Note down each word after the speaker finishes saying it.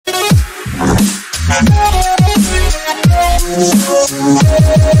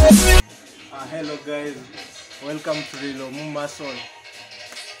Hello guys, welcome to Wril Omu muscle,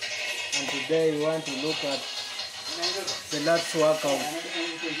 and today we want to look at the lats workout.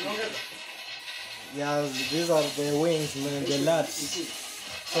 Yes, these are the wings, man, the lats,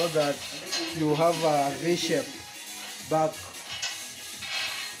 so that you have a V-shape back.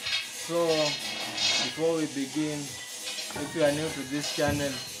 So before we begin, if you are new to this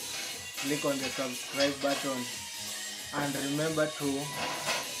channel, click on the subscribe button and remember to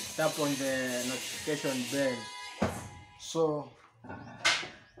tap on the notification bell. So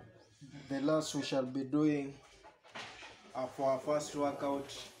the last we shall be doing for our first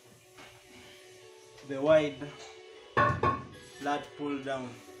workout, the wide lat pull down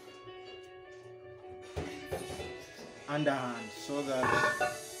underhand, so that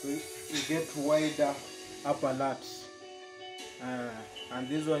we get wider upper lats, and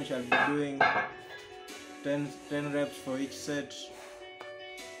this one shall be doing 10 reps for each set.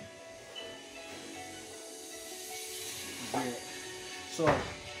 Okay. So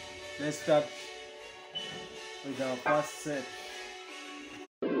let's start with our first set.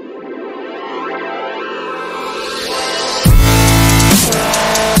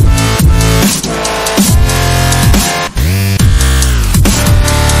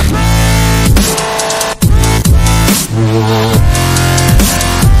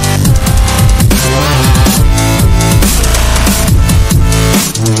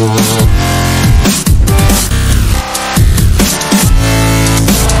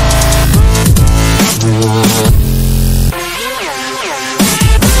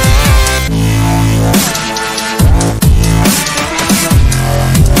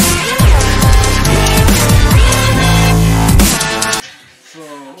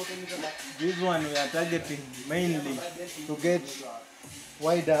 This one we are targeting mainly to get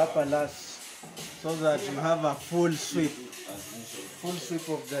wider upper lats, so that you have a full sweep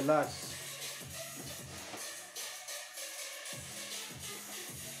of the lats.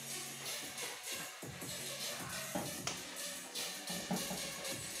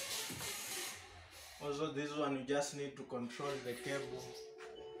 Also, this one you just need to control the cable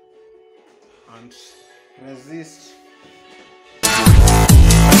and resist.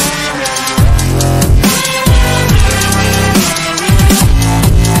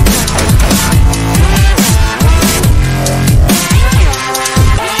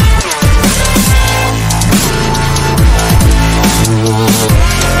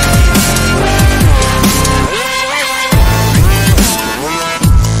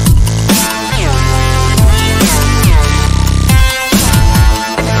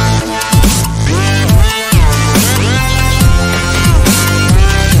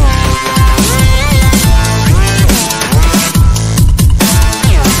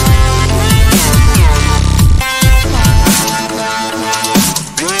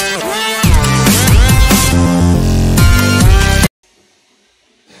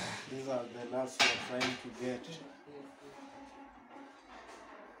 These are the last we're trying to get.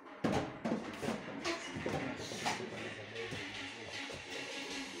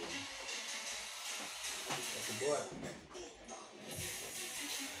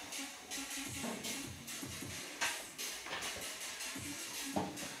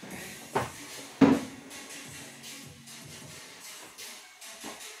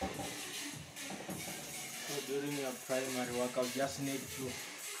 So during your primary workout, just need to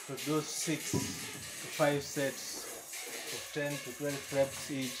do 6 to 5 sets of 10 to 12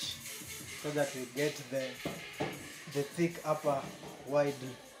 reps each, so that we get the thick upper wide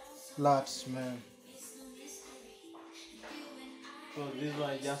lats, man. So this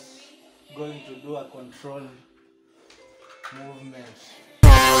one is just going to do a controlled movement.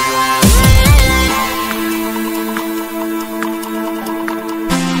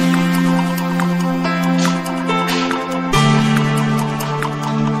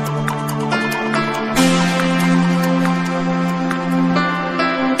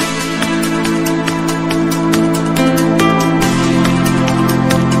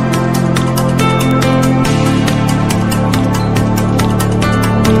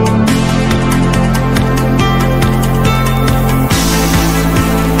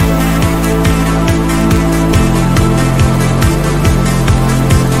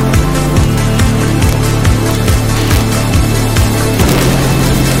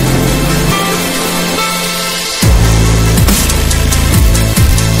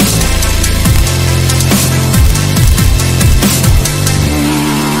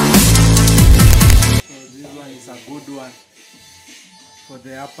 For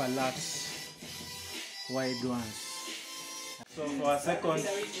the upper lats, wide ones. So for our second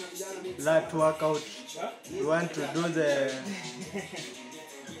lat workout, we want to do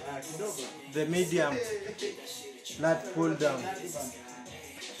the medium lat pull down.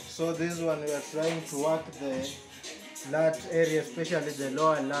 So this one we are trying to work the lat area, especially the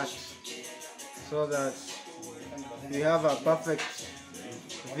lower lat, so that we have a perfect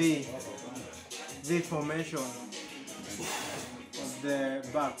V formation of the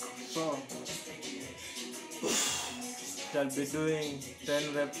back. So shall be doing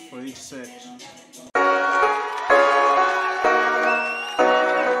 10 reps for each set.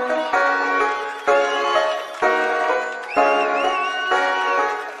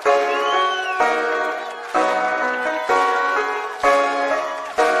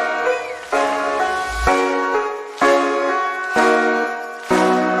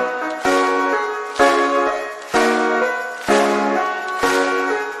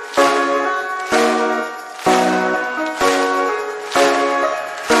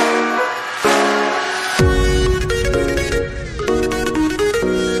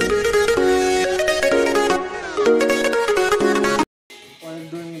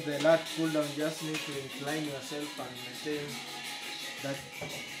 Pull down, just need to incline yourself and maintain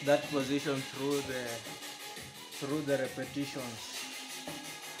that position through the repetitions.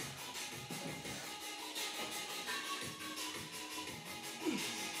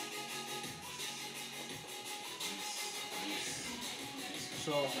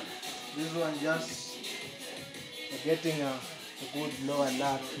 So this one just getting a good lower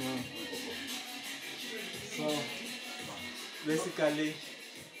lat. So basically,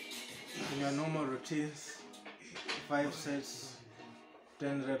 in your normal routines, 5 sets,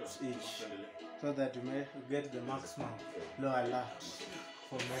 10 reps each, so that you may get the maximum lower lat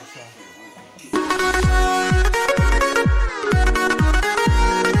formation.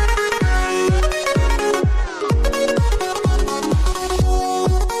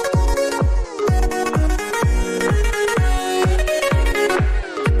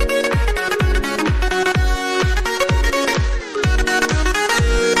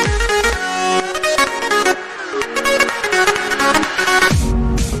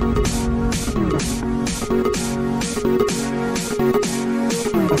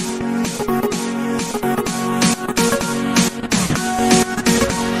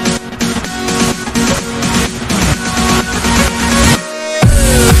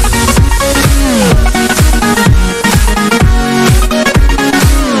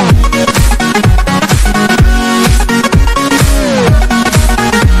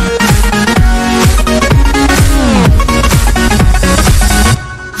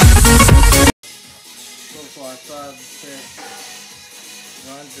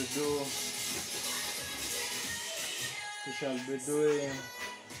 We shall be doing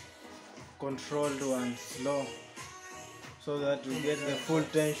controlled and slow, so that we get the full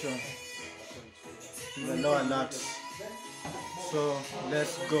tension in the lower lats. So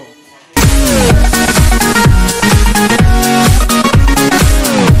let's go.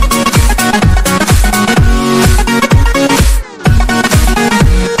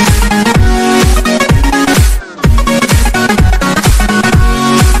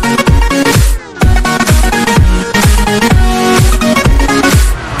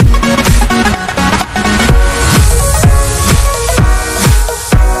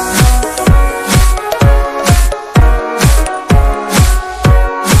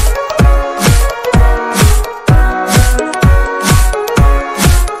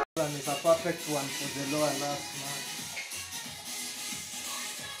 Perfect one for the lower last man.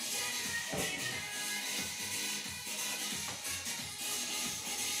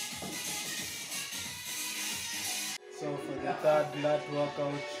 So for the third lat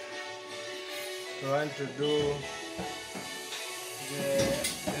workout, we want to do the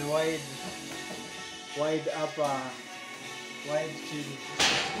wide upper, wide chin,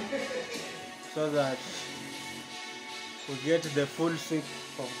 so that we get the full sweep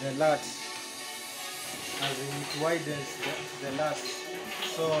of the lats, as it widens the lats.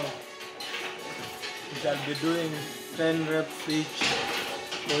 So we shall be doing 10 reps each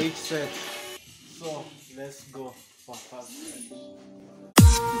for each set. So let's go for first set.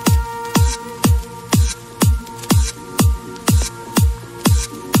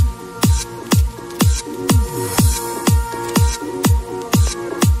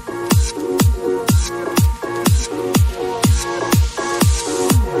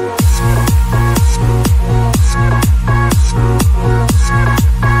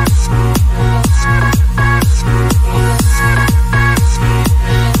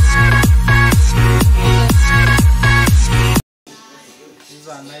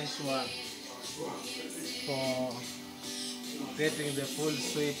 Nice one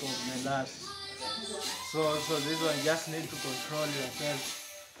sweep of the lats. So this one just need to control yourself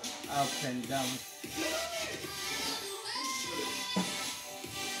up and down.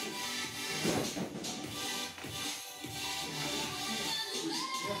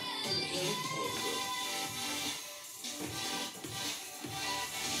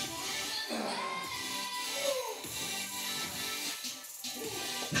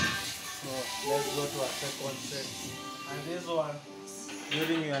 So let's go to our second set. And this one,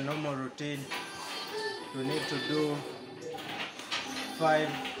 during your normal routine, you need to do 5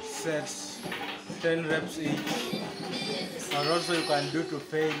 sets, 10 reps each, or also you can do to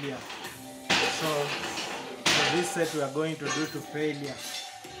failure. So for this set we are going to do to failure.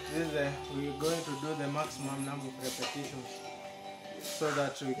 We're going to do the maximum number of repetitions so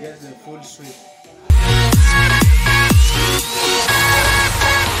that we get the full sweep.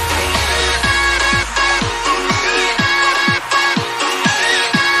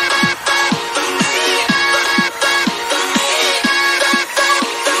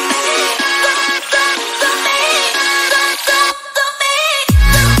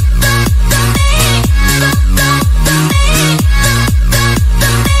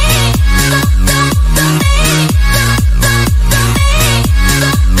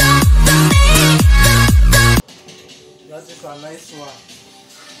 That is a nice one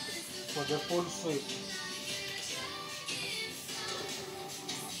for the full sweep.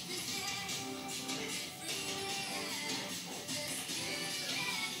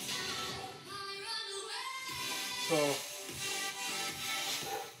 So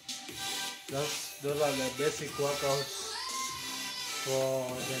those are the basic workouts for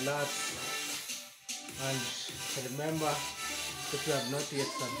the lats. And remember, if you have not yet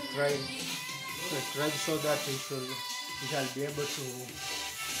subscribe so that you shall be able to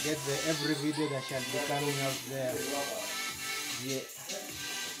get every video that shall be coming out there. Yeah.